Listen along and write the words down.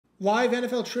Live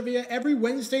NFL trivia every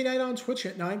Wednesday night on Twitch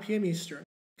at 9 p.m. Eastern.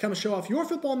 Come show off your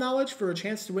football knowledge for a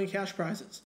chance to win cash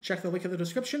prizes. Check the link in the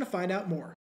description to find out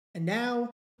more. And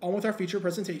now, on with our feature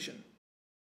presentation.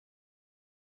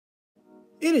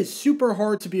 It is super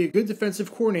hard to be a good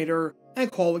defensive coordinator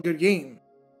and call a good game.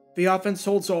 The offense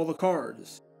holds all the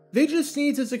cards. They just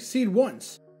need to succeed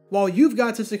once, while you've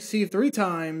got to succeed 3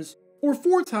 times, or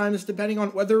 4 times depending on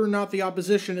whether or not the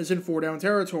opposition is in 4-down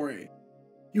territory.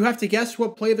 You have to guess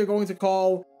what play they're going to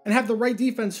call and have the right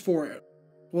defense for it,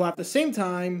 while at the same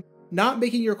time, not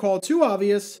making your call too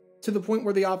obvious to the point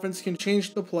where the offense can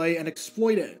change the play and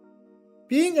exploit it.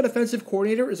 Being a defensive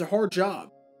coordinator is a hard job,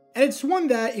 and it's one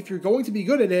that, if you're going to be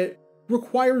good at it,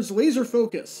 requires laser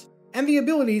focus and the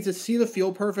ability to see the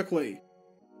field perfectly.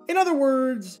 In other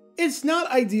words, it's not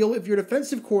ideal if your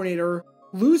defensive coordinator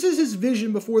loses his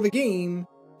vision before the game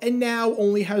and now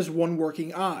only has one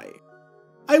working eye.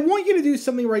 I want you to do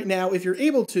something right now if you're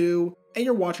able to, and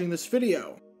you're watching this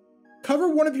video. Cover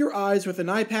one of your eyes with an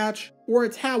eye patch, or a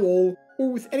towel,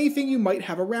 or with anything you might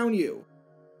have around you.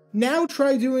 Now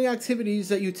try doing activities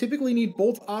that you typically need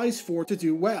both eyes for to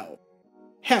do well.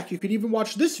 Heck, you could even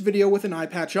watch this video with an eye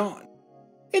patch on.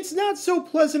 It's not so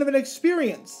pleasant of an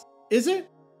experience, is it?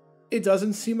 It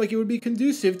doesn't seem like it would be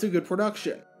conducive to good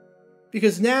production.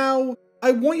 Because now,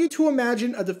 I want you to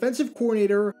imagine a defensive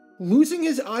coordinator losing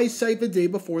his eyesight the day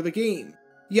before the game,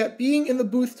 yet being in the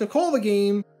booth to call the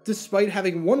game despite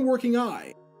having one working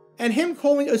eye, and him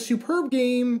calling a superb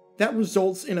game that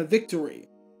results in a victory.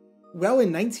 Well,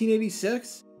 in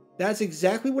 1986, that's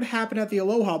exactly what happened at the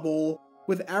Aloha Bowl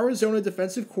with Arizona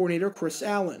defensive coordinator Chris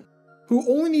Allen, who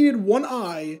only needed one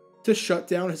eye to shut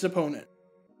down his opponent.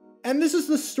 And this is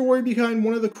the story behind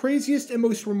one of the craziest and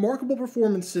most remarkable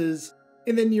performances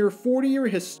in the near 40-year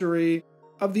history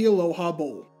of the Aloha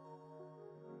Bowl.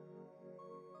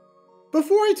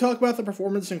 Before I talk about the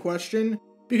performance in question,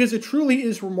 because it truly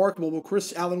is remarkable what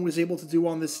Chris Allen was able to do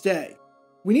on this day,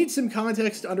 we need some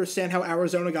context to understand how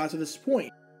Arizona got to this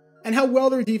point, and how well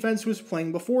their defense was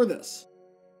playing before this.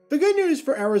 The good news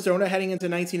for Arizona heading into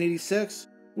 1986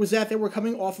 was that they were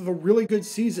coming off of a really good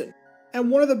season, and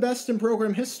one of the best in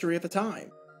program history at the time.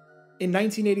 In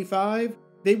 1985,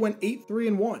 they went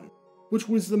 8-3-1, which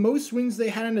was the most wins they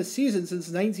had in a season since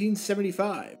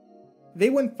 1975. They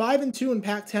went 5-2 in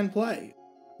Pac-10 play,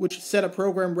 which set a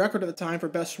program record at the time for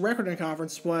best record in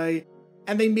conference play,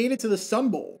 and they made it to the Sun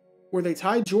Bowl, where they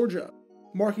tied Georgia,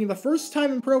 marking the first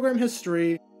time in program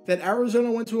history that Arizona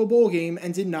went to a bowl game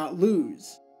and did not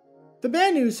lose. The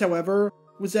bad news, however,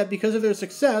 was that because of their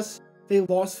success, they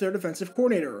lost their defensive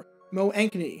coordinator, Mo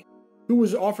Ankeny, who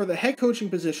was offered the head coaching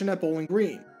position at Bowling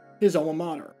Green, his alma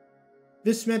mater.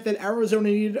 This meant that Arizona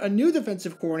needed a new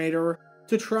defensive coordinator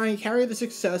to try and carry the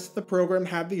success the program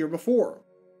had the year before.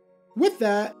 With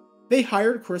that, they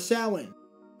hired Chris Allen,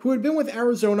 who had been with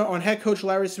Arizona on head coach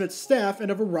Larry Smith's staff in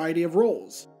a variety of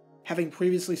roles, having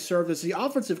previously served as the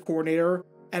offensive coordinator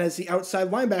and as the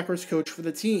outside linebackers coach for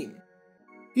the team.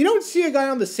 You don't see a guy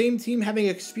on the same team having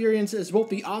experience as both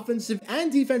the offensive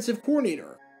and defensive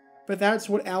coordinator, but that's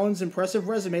what Allen's impressive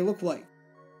resume looked like.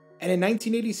 And in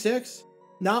 1986,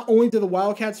 not only did the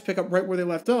Wildcats pick up right where they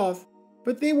left off,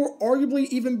 but they were arguably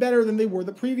even better than they were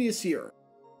the previous year.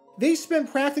 They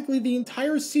spent practically the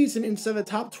entire season inside the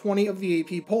top 20 of the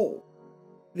AP poll.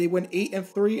 They went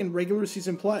 8-3 in regular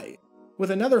season play,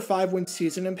 with another 5-win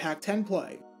season in Pac-10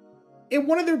 play. In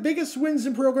one of their biggest wins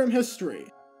in program history,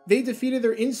 they defeated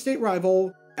their in-state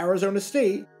rival, Arizona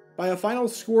State, by a final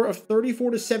score of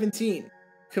 34-17,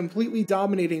 completely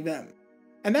dominating them.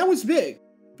 And that was big,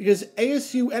 because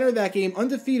ASU entered that game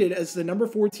undefeated as the number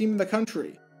 4 team in the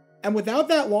country. And without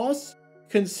that loss,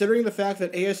 considering the fact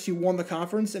that ASU won the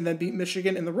conference and then beat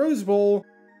Michigan in the Rose Bowl,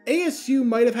 ASU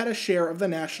might have had a share of the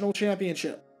national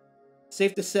championship.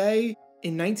 Safe to say,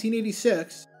 in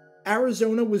 1986,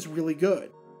 Arizona was really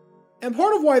good. And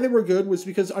part of why they were good was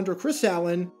because under Chris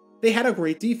Allen, they had a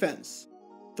great defense.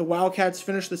 The Wildcats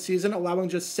finished the season allowing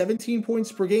just 17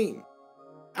 points per game.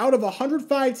 Out of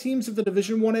 105 teams at the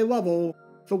Division 1A level,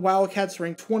 the Wildcats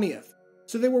ranked 20th,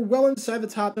 so they were well inside the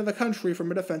top of the country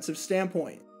from a defensive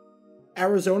standpoint.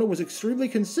 Arizona was extremely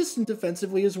consistent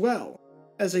defensively as well,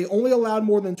 as they only allowed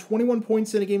more than 21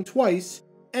 points in a game twice,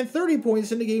 and 30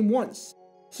 points in a game once,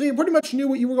 so you pretty much knew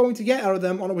what you were going to get out of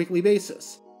them on a weekly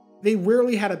basis. They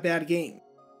rarely had a bad game.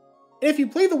 And if you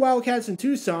play the Wildcats in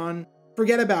Tucson,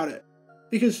 forget about it,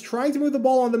 because trying to move the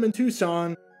ball on them in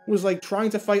Tucson was like trying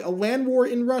to fight a land war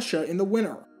in Russia in the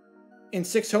winter. In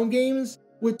 6 home games,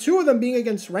 with 2 of them being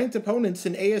against ranked opponents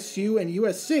in ASU and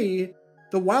USC,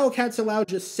 the Wildcats allowed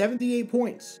just 78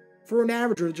 points, for an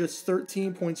average of just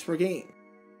 13 points per game.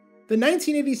 The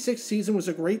 1986 season was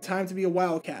a great time to be a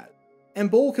Wildcat, and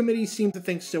Bowl committees seemed to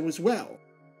think so as well.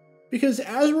 Because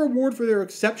as a reward for their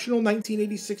exceptional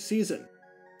 1986 season,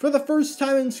 for the first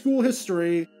time in school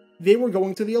history, they were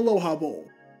going to the Aloha Bowl,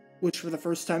 which for the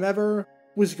first time ever,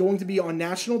 was going to be on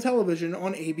national television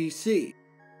on ABC.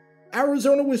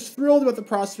 Arizona was thrilled about the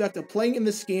prospect of playing in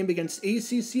this game against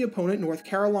ACC opponent North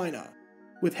Carolina,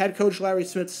 with head coach Larry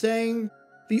Smith saying,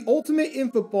 "The ultimate in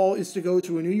football is to go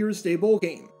to a New Year's Day bowl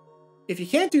game. If you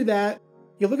can't do that,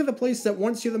 you look at the place that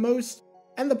wants you the most,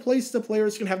 and the place the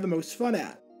players can have the most fun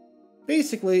at."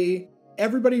 Basically,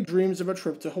 everybody dreams of a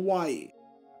trip to Hawaii.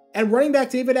 And running back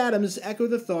David Adams echoed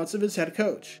the thoughts of his head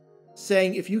coach,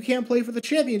 saying if you can't play for the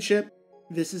championship,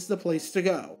 this is the place to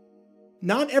go.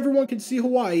 Not everyone can see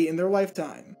Hawaii in their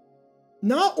lifetime.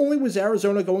 Not only was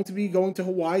Arizona going to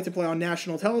Hawaii to play on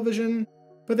national television,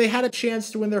 but they had a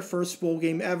chance to win their first bowl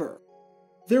game ever.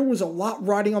 There was a lot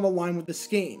riding on the line with this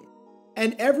game,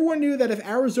 and everyone knew that if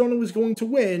Arizona was going to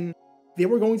win, they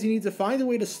were going to need to find a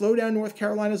way to slow down North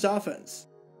Carolina's offense,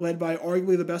 led by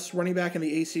arguably the best running back in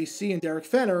the ACC in Derek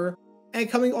Fenner, and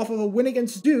coming off of a win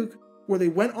against Duke where they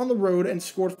went on the road and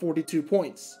scored 42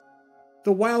 points.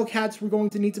 The Wildcats were going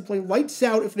to need to play lights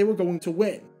out if they were going to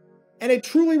win, and it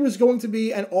truly was going to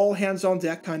be an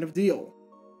all-hands-on-deck kind of deal.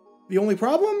 The only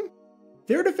problem?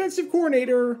 Their defensive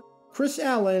coordinator, Chris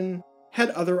Allen, had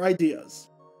other ideas.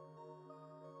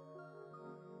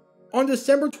 On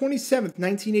December 27,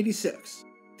 1986,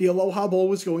 the Aloha Bowl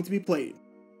was going to be played.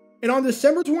 And on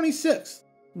December 26th,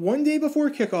 one day before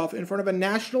kickoff in front of a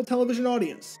national television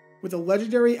audience, with the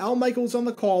legendary Al Michaels on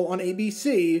the call on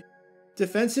ABC,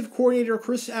 defensive coordinator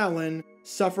Chris Allen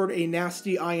suffered a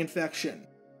nasty eye infection.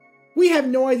 We have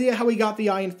no idea how he got the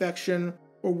eye infection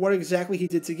or what exactly he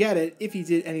did to get it, if he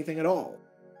did anything at all.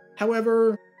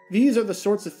 However, these are the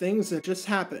sorts of things that just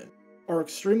happen, are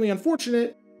extremely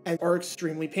unfortunate, and are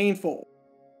extremely painful.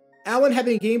 Allen had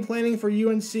been game planning for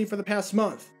UNC for the past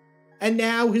month, and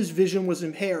now his vision was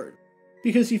impaired,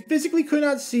 because he physically could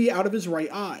not see out of his right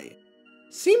eye.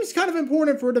 Seems kind of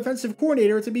important for a defensive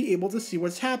coordinator to be able to see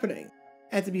what's happening,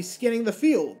 and to be scanning the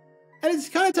field, and it's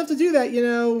kind of tough to do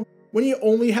that, when you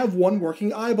only have one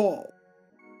working eyeball.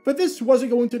 But this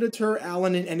wasn't going to deter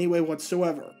Allen in any way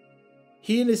whatsoever.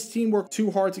 He and his team worked too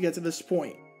hard to get to this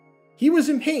point. He was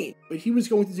in pain, but he was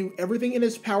going to do everything in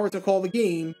his power to call the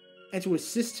game and to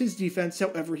assist his defense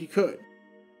however he could.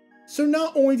 So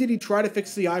not only did he try to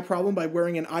fix the eye problem by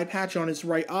wearing an eye patch on his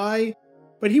right eye,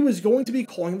 but he was going to be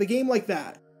calling the game like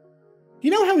that.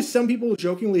 You know how some people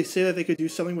jokingly say that they could do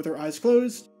something with their eyes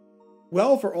closed?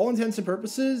 Well, for all intents and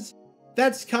purposes,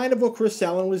 that's kind of what Chris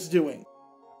Allen was doing.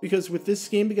 Because with this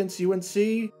game against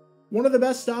UNC, one of the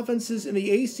best offenses in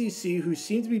the ACC who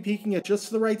seemed to be peaking at just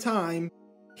the right time,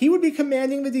 he would be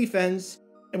commanding the defense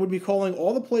and would be calling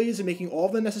all the plays and making all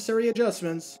the necessary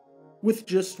adjustments with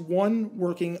just one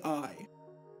working eye.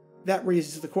 That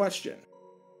raises the question,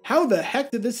 how the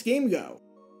heck did this game go?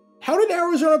 How did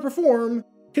Arizona perform,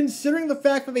 considering the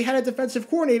fact that they had a defensive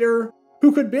coordinator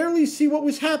who could barely see what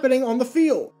was happening on the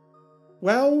field?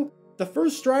 Well, the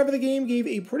first drive of the game gave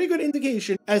a pretty good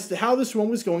indication as to how this one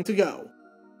was going to go,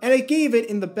 and it gave it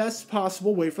in the best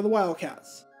possible way for the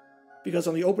Wildcats. Because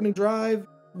on the opening drive,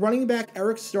 running back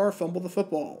Eric Starr fumbled the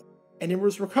football, and it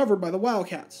was recovered by the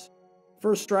Wildcats.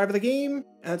 First drive of the game,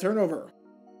 and a turnover.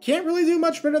 Can't really do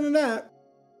much better than that.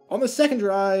 On the second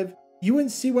drive,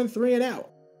 UNC went 3 and out,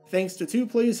 thanks to 2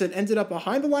 plays that ended up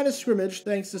behind the line of scrimmage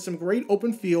thanks to some great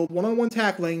open field one-on-one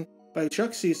tackling by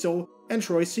Chuck Cecil and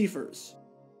Troy Seifers.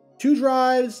 2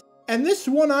 drives, and this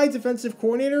one-eyed defensive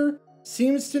coordinator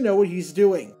seems to know what he's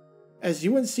doing, as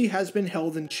UNC has been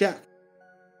held in check.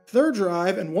 Third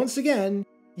drive, and once again,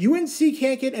 UNC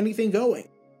can't get anything going,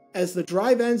 as the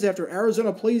drive ends after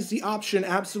Arizona plays the option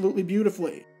absolutely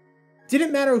beautifully.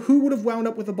 Didn't matter who would have wound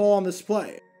up with the ball on this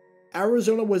play.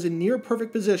 Arizona was in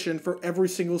near-perfect position for every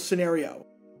single scenario,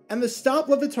 and the stop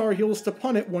led the Tar Heels to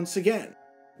punt it once again,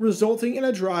 resulting in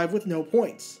a drive with no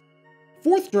points.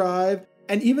 Fourth drive,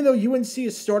 and even though UNC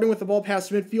is starting with the ball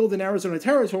past midfield in Arizona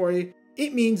territory,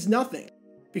 it means nothing,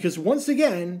 because once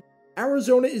again,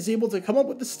 Arizona is able to come up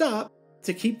with the stop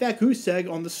to keep that goose egg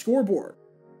on the scoreboard.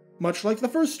 Much like the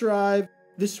first drive,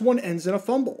 this one ends in a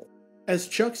fumble, as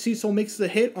Chuck Cecil makes the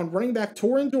hit on running back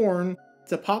Torin Dorn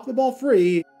to pop the ball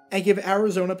free and give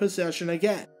Arizona possession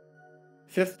again.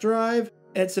 Fifth drive,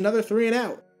 and it's another 3 and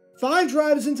out. 5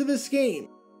 drives into this game,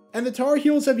 and the Tar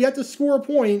Heels have yet to score a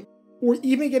point or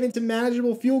even get into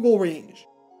manageable field goal range.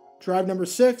 Drive number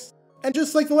 6, and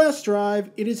just like the last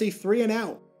drive, it is a 3 and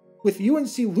out, with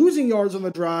UNC losing yards on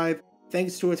the drive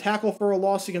thanks to a tackle for a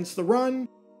loss against the run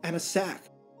and a sack.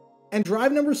 and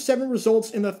drive number 7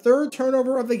 results in the 3rd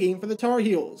turnover of the game for the Tar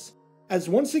Heels, as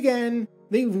once again,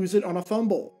 they lose it on a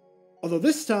fumble. Although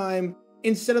this time,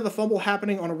 instead of the fumble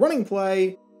happening on a running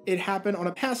play, it happened on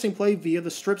a passing play via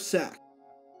the strip sack.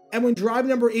 And when drive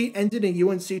number 8 ended in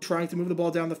UNC trying to move the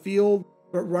ball down the field,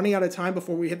 but running out of time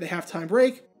before we hit the halftime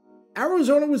break,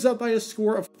 Arizona was up by a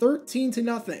score of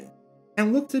 13-0,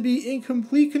 and looked to be in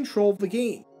complete control of the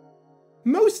game.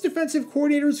 Most defensive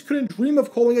coordinators couldn't dream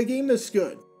of calling a game this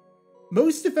good.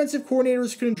 Most defensive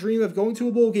coordinators couldn't dream of going to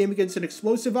a bowl game against an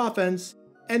explosive offense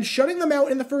and shutting them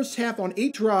out in the first half on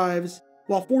 8 drives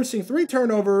while forcing 3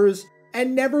 turnovers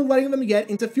and never letting them get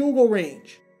into field goal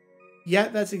range.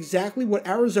 Yet that's exactly what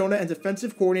Arizona and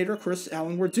defensive coordinator Chris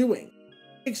Allen were doing.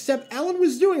 Except Allen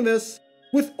was doing this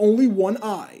with only one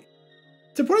eye.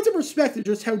 To put into perspective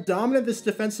just how dominant this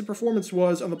defensive performance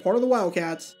was on the part of the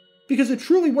Wildcats, because it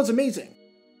truly was amazing.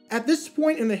 At this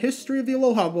point in the history of the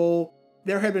Aloha Bowl,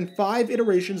 there had been 5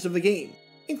 iterations of the game,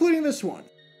 including this one.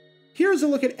 Here's a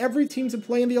look at every team to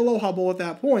play in the Aloha Bowl at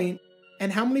that point,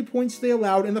 and how many points they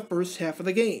allowed in the first half of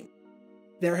the game.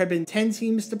 There had been 10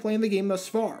 teams to play in the game thus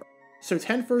far, so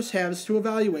 10 first halves to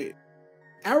evaluate.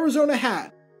 Arizona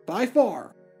had, by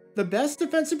far, the best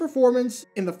defensive performance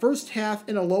in the first half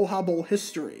in Aloha Bowl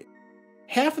history.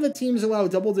 Half of the teams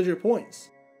allowed double-digit points,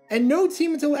 and no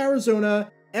team until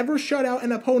Arizona ever shut out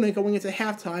an opponent going into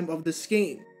halftime of this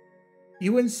game.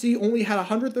 UNC only had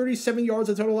 137 yards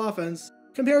of total offense,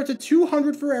 compared to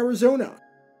 200 for Arizona,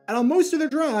 and on most of their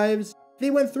drives,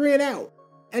 they went 3 and out,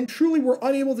 and truly were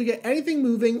unable to get anything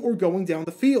moving or going down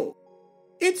the field.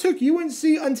 It took UNC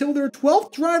until their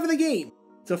 12th drive of the game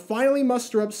to finally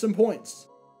muster up some points,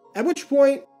 at which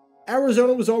point,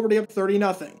 Arizona was already up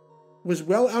 30-0, was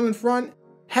well out in front,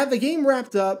 had the game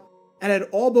wrapped up, and had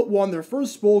all but won their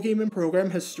first bowl game in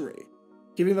program history,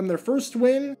 giving them their first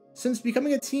win since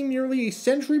becoming a team nearly a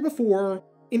century before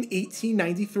in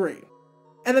 1893.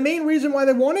 And the main reason why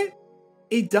they won it?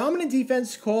 A dominant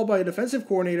defense called by a defensive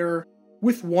coordinator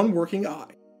with one working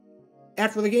eye.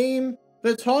 After the game,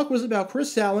 the talk was about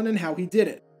Chris Allen and how he did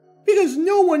it, because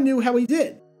no one knew how he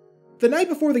did. The night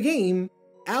before the game,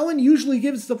 Allen usually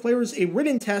gives the players a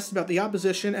written test about the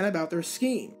opposition and about their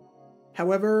scheme.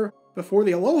 However, before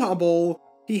the Aloha Bowl,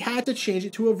 he had to change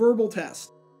it to a verbal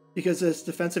test, because as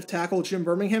defensive tackle Jim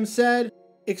Birmingham said,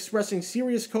 expressing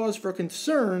serious cause for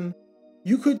concern,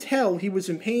 you could tell he was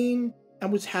in pain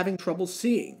and was having trouble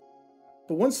seeing.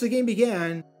 But once the game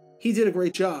began, he did a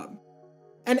great job.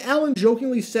 And Allen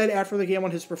jokingly said after the game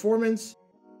on his performance,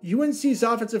 UNC's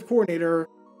offensive coordinator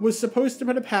was supposed to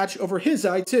put a patch over his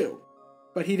eye too,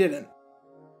 but he didn't.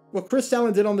 What Chris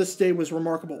Allen did on this day was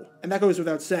remarkable, and that goes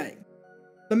without saying.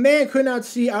 The man could not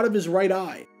see out of his right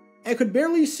eye, and could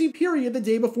barely see period the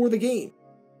day before the game.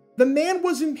 The man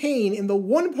was in pain in the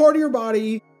one part of your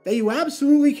body that you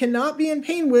absolutely cannot be in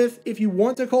pain with if you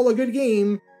want to call a good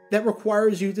game that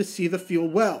requires you to see the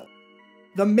field well.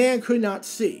 The man could not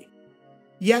see.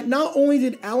 Yet not only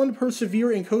did Allen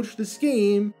persevere and coach this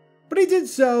game, but he did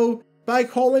so by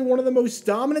calling one of the most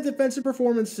dominant defensive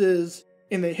performances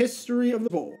in the history of the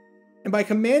bowl, and by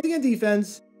commanding a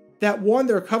defense that won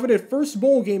their coveted first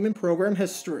bowl game in program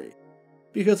history.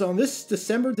 Because on this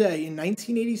December day in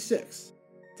 1986,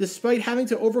 despite having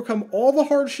to overcome all the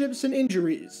hardships and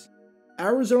injuries,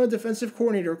 Arizona defensive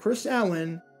coordinator Chris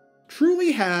Allen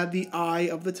truly had the eye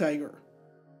of the tiger.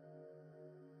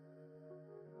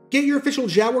 Get your official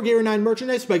Jaguar Gator 9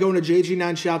 merchandise by going to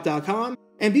jg9shop.com,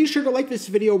 and be sure to like this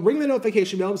video, ring the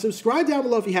notification bell, and subscribe down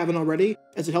below if you haven't already,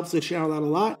 as it helps the channel out a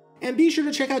lot. And be sure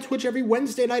to check out Twitch every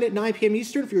Wednesday night at 9 p.m.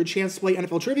 Eastern for your chance to play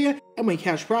NFL Trivia and win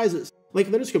cash prizes. Link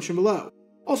in the description below.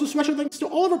 Also, special thanks to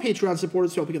all of our Patreon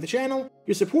supporters for helping out the channel.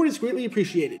 Your support is greatly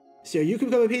appreciated. So you can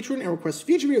become a patron and request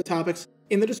future video topics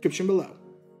in the description below.